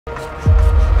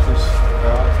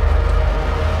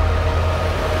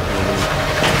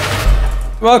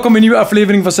welkom bij een nieuwe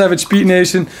aflevering van Savage Speed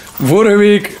Nation. Vorige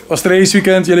week was het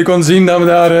raceweekend. Jullie konden zien dat we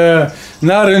daar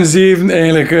na hun 7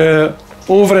 eigenlijk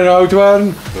over en out waren.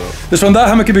 Ja. Dus vandaag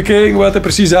gaan we even bekijken wat er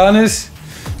precies aan is.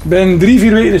 Binnen 3-4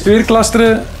 weken is het weer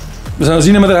klasteren. We zullen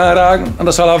zien of we er gaan raken. En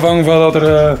dat zal afhangen van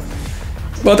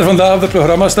wat er vandaag op het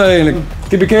programma staat eigenlijk.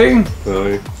 Even bekijken? Ja,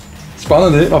 nee.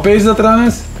 Spannend hè? Wat pees dat eraan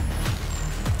is?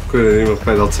 Ik weet het niet, maar ik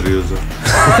vind dat serieus.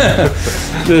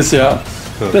 Dus ja.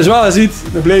 Dus wel, je ziet,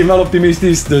 we blijven wel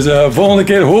optimistisch. Dus volgende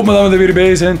keer hopen we dat we er weer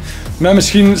bij zijn. Maar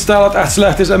misschien, stel dat het echt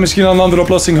slecht is, en misschien al een andere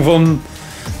oplossing gevonden.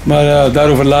 Maar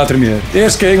daarover later meer.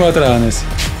 Eerst kijken wat er aan is.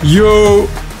 Yo!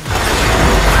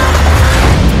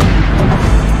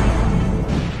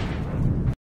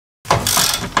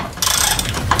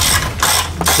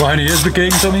 Wat ga je nu eerst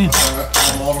bekijken, Tommy?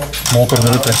 Motor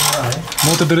eruit, hè.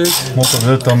 Motor eruit? Motor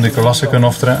eruit om die kolassen kunnen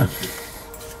aftrekken.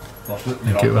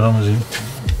 Ik kijk wat we zien.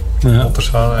 Ja.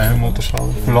 Motorschade, eigen motorschade.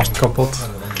 Last kapot.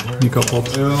 Niet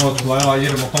kapot.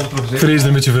 Ik vrees er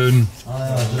een beetje voor. Het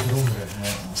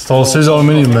staat 6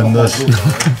 aluminium in, dus.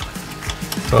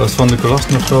 Dat is van de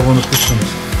kolassen of van de piston.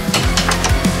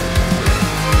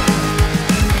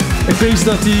 Ik weet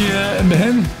dat hij in het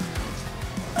begin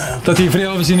dat hij vrij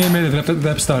afgezien mee de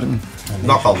web starten.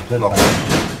 Dat kan.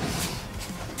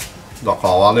 Dat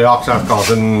kan wel. Ja, ik zeg, ik kan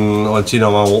zien wat China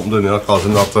maar open doen. Ja. Ik kan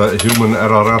zien dat human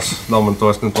error is. Dat men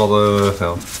thuis niet wat.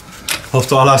 Ja. Of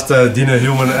toch als het die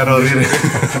human error hier.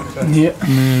 Nee, dat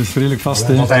is redelijk vast.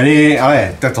 Want hij niet,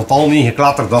 het is totaal niet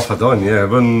geklatterd dat gedaan. Ja,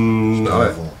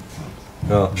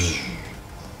 ja.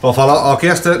 Van als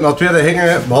eerst naar het tweede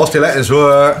gingen, behalve die letten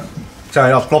zo. Ik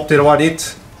zei, dat klopt hier wat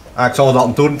niet. En ik zag dat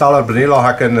een toerenteller beneden lag,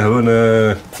 ik kan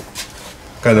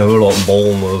gewoon laten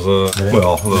bollen. Dus, maar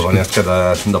ja, we gaan eerst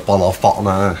de pan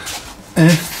afpakken.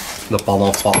 De pan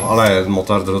afpakken. Allee, de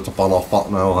motor eruit de pan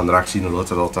afpakken en we gaan direct zien hoe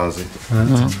dat zit.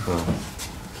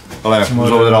 Allee, we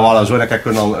zouden er wel zo een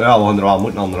kunnen, ja, we gaan er wel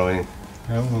moeten aan draaien.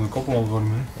 Ja, we gaan een koppel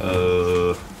omvormen.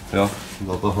 Ja,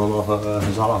 dat toch wel nog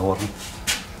gezellig worden.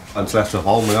 In het slechtste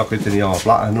geval, maar ja, kun je er niet aan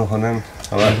plakken genoeg gaan nemen.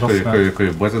 Kun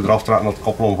je boten eraf trekken naar het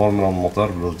koppel omvormen aan de motor,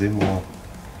 dus die maar...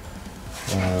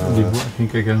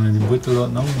 Ging ik die boete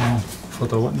laten nemen, maar gaat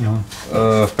dat ook niet aan.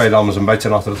 Bij dat we een beetje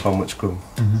achter het gaan moeten komen.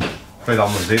 Bij dat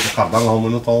we zeker gaat lang gaan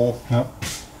we het al. Ja.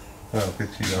 Ja, ik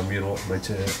zie daar meer een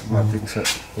beetje met links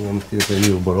zitten. We moeten een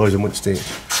nieuwe barrage moeten steken.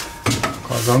 Ik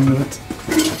ga gang eruit.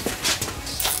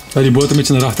 Dat je die boot een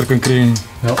beetje naar achter kan krijgen.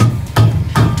 Ja.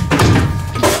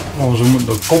 Nou, we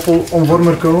moeten de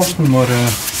koppelomvormer kunnen lossen, maar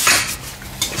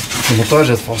de motor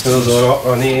zit vast. Ja,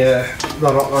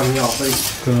 daar raakt nog niet af. We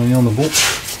kunnen niet aan de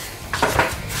boot.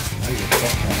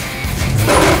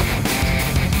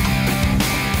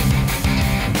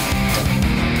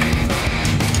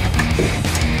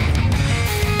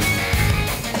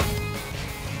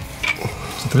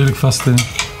 Zit redelijk vast hè.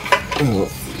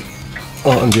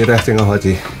 Oh, in die richting gaat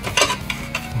hij.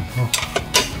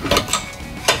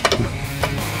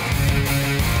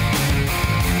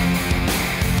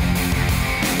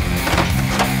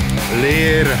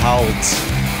 Leerhout.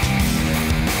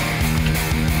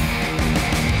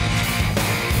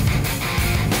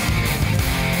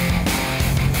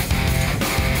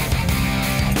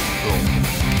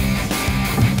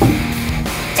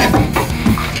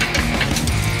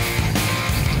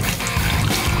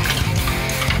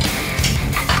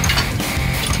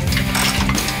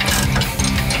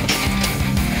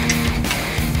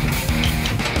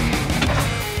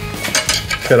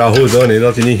 Ik vind dat goed hoor,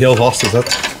 dat hij niet heel vast zit. Dat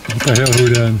is heel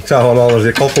goed aan. Ik zou gewoon anders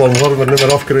die koppelomvormer niet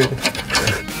meer afkrijgen.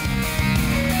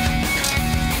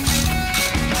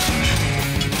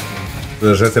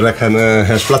 Er zit er lekker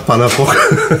geen splatpan op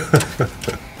ook.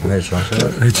 Nee, zo.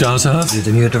 Heeft je chance gehad? Zit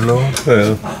er niet uit te vlogen?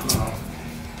 Ja.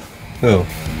 Ja,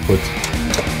 goed.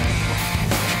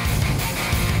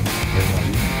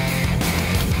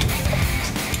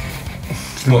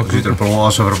 Ik ziet er per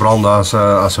als ze verbranden als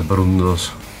ze beroemd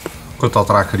is. Ik heb dat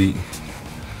raak gerieten.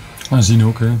 We zien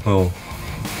ook hè. Ja.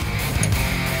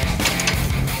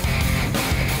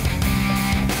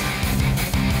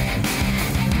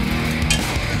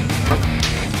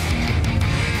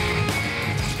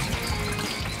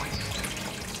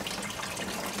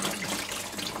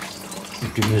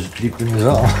 Die kunnen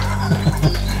wel.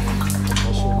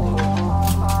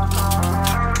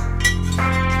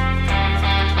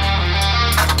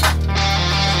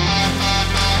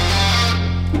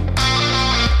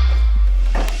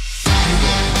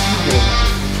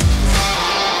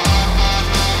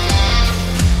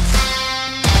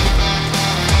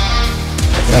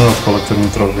 Ja, dat collector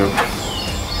moet er ook.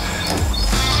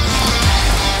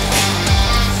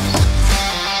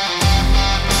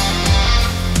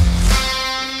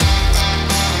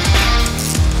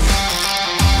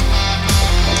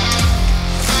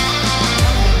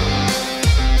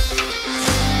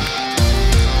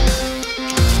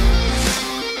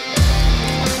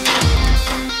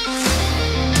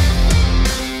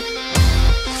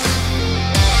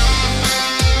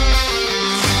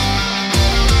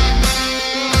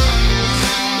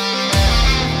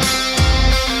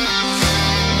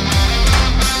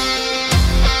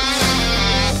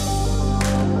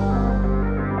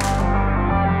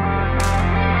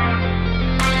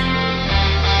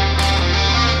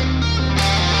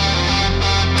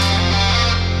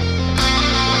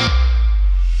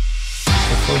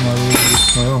 maar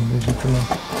ja, die zit er nog.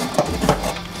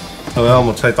 Nou ja, maar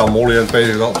het zijn al mooi in het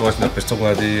tweede dat was net best toch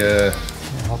naar die... Die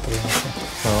had er nog.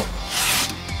 Ja.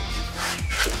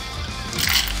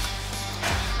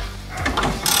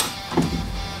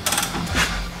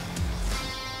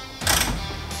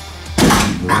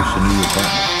 Dat is een nieuwe pak.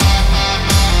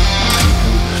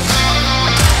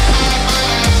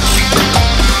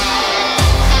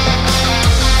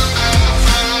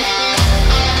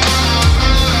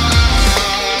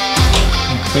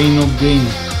 Pain op gain.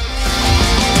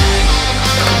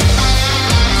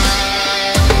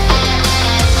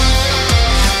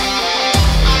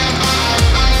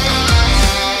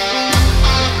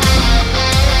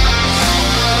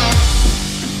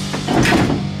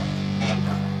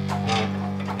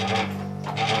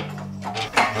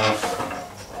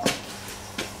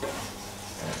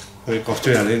 Ik was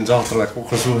 2 jaar geleden zaterdag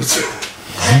opgezocht.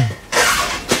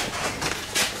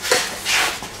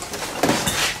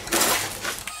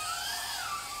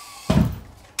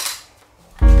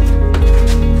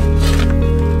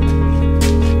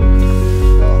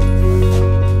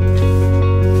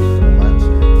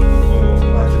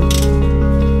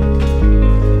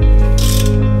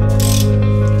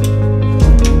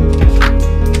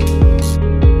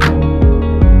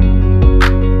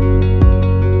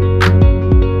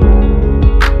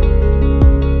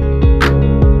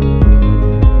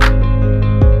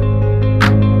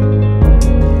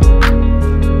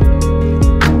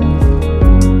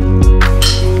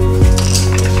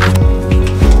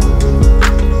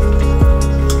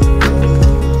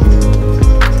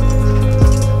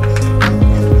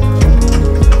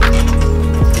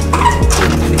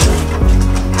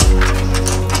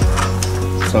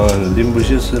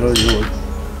 Limbusjes er al zo.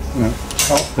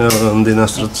 Ja, en die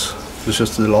is het. Dus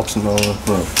is de laatste al.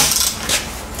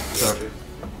 Ja.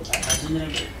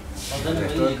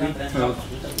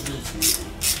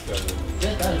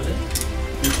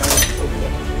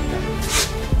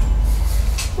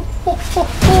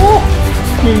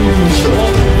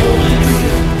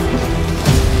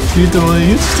 Ziet er wel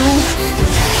in stoel?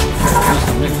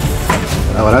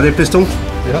 En waar had je piston?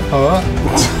 Ja, ja.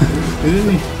 Weet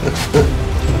het niet.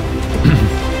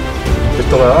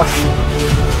 Piston ja.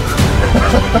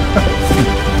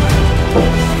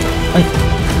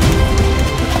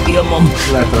 Ja man.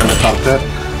 Lekker aan de kant hè.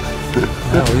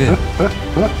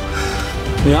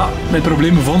 Ja, met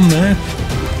problemen van, hè.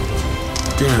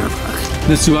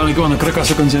 Net zo eigenlijk wel een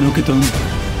krakassen kan zijn ook het dan.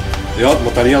 Ja, het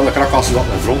moet dan niet aan de krakassen dat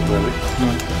naar front hebben.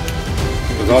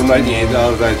 Daarom dat je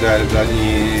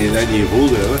niet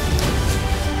voelde.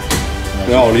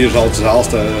 Ja, hier zal het zelfs.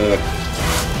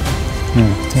 Ja,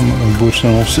 een boer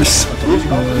zijn opzicht.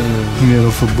 Meer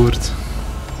overboord.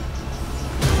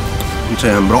 Het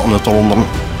zijn een brandende tot onder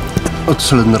het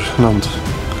cilinder genoemd.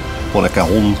 Gewoon een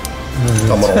hond.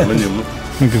 Dat maar aluminium.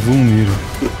 Een gevoel hier.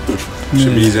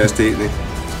 Chemie zijn steekt niet.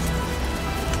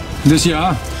 Dus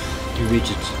ja, Je weet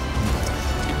het.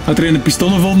 had er een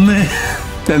pistonnen vonden, hè.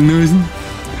 Ten neuzen.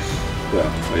 Ja,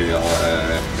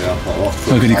 wacht.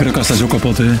 Oké, die krakassen is ook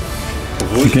kapot, hè.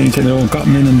 Kijk, ik heb er wel een kap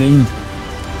in een ding.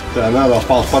 Ja, nou, dat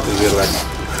Spaans pad is weer weg.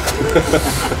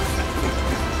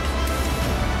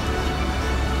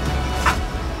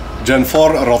 Gen 4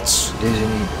 rots. Deze niet,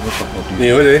 wat kapot.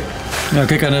 Nee hoor, nee. Ja,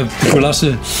 kijk aan de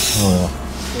coulasse. Oh ja.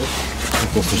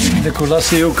 De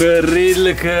coulasse ook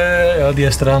redelijk, ja, die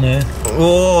is eraan, hè.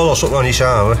 Oh, dat is ook nog niet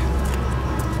samen.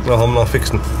 Dat gaan we nog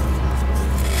fixen.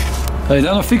 Ga je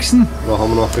dat nog fixen? Dat gaan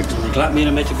we nog fixen. Ik laat meer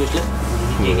een beetje kussen.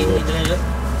 Nee, niet erin.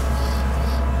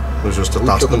 Dus als de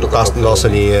tasten dat ze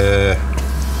niet...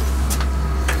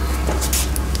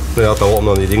 Ja, dat wordt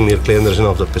omdat die dingen hier kleiner zijn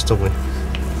op de piston.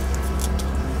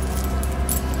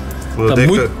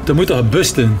 Dat moet toch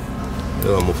gebusten? Ja,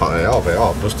 dat moet van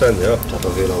bestand, ja. Dat er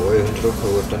veel alweer terug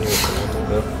wordt dan niet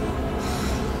opgenomen.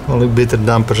 Wel ook beter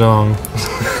dampers aan.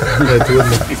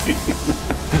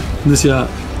 Dus ja,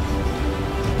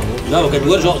 Nou, ik heb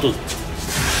het zo doen.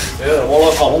 Ja, wel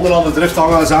als van onder aan de drift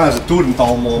hangen zijn ze toerend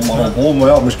allemaal, maar op hol, maar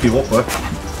ja, misschien op hè.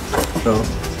 Ja.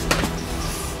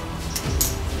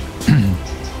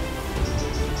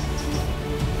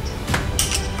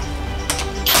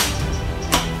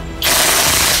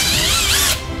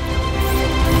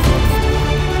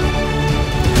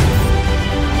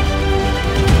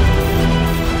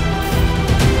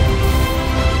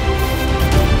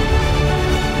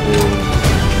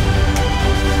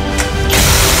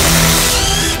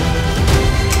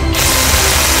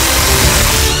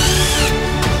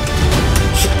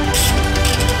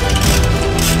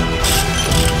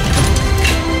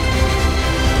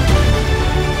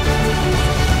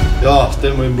 Ja,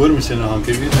 stel maar in boer misschien aan,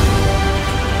 kijk eens.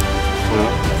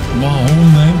 maar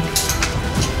gewoon, hè.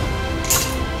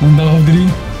 Een dag of 3.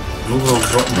 Overal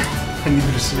droppen. En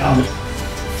iedere cilinder.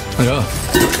 Ja.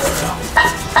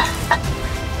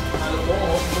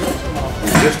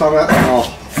 Dit staan we nog.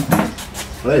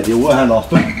 Nee, die hoge nog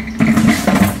toe.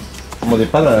 Maar die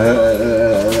pennen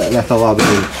ligt al wel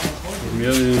bedoeld.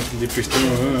 Meer die piston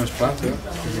een spaat, ja.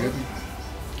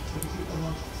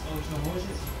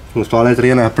 Moest wel even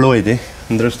erin geplooid, hè.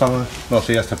 Een druststangen. Als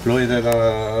ze eerst geplooid,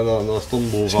 dan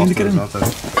stond bovenaf.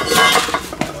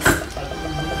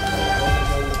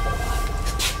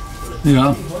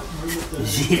 Ja.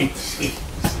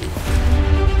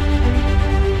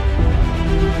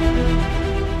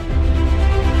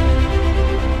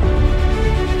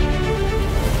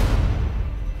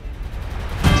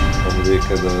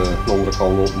 De andere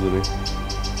kant open doen.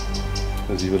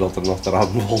 Dan zien we dat er nog te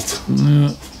raden valt.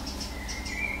 Ja.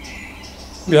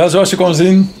 Ja, zoals je kon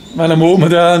zien, met hem open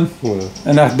gedaan. Ja.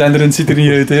 En echt denderend ziet er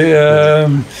niet uit. Hè. Ja,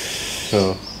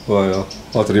 maar ja.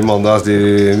 Als er iemand is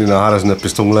die naar haar een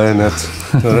pistoonlijn heeft,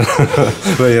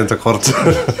 wij zijn te kort.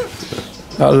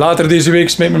 Ja, later deze week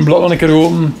smijt mijn blad nog een keer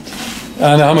open.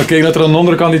 En dan gaan we kijken dat er aan de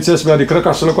andere kant iets is waar die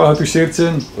krukas ook wel getoucheerd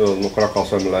zijn. Ja, nog krak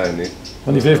als een lijn, nee.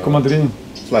 Van die 5,3.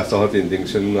 Slechts dat het in ding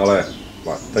zijn, allee.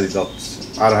 Maar dat je dat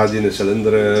aardig in de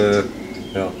cilinder,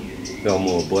 ja,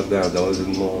 mooi bord daar, dat is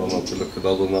het maar natuurlijk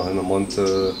dat er nog in een maand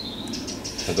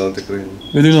gedaan te krijgen.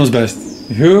 We doen ons best.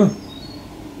 Goed?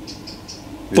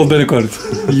 Tot binnenkort.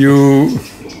 Yo.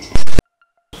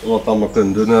 Wat we allemaal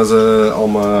kunnen doen is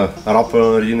allemaal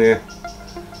rappen erin.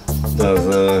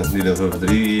 Dat is die de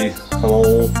 5-3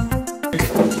 allemaal.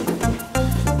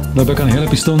 Dat kan een hele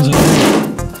piston zijn.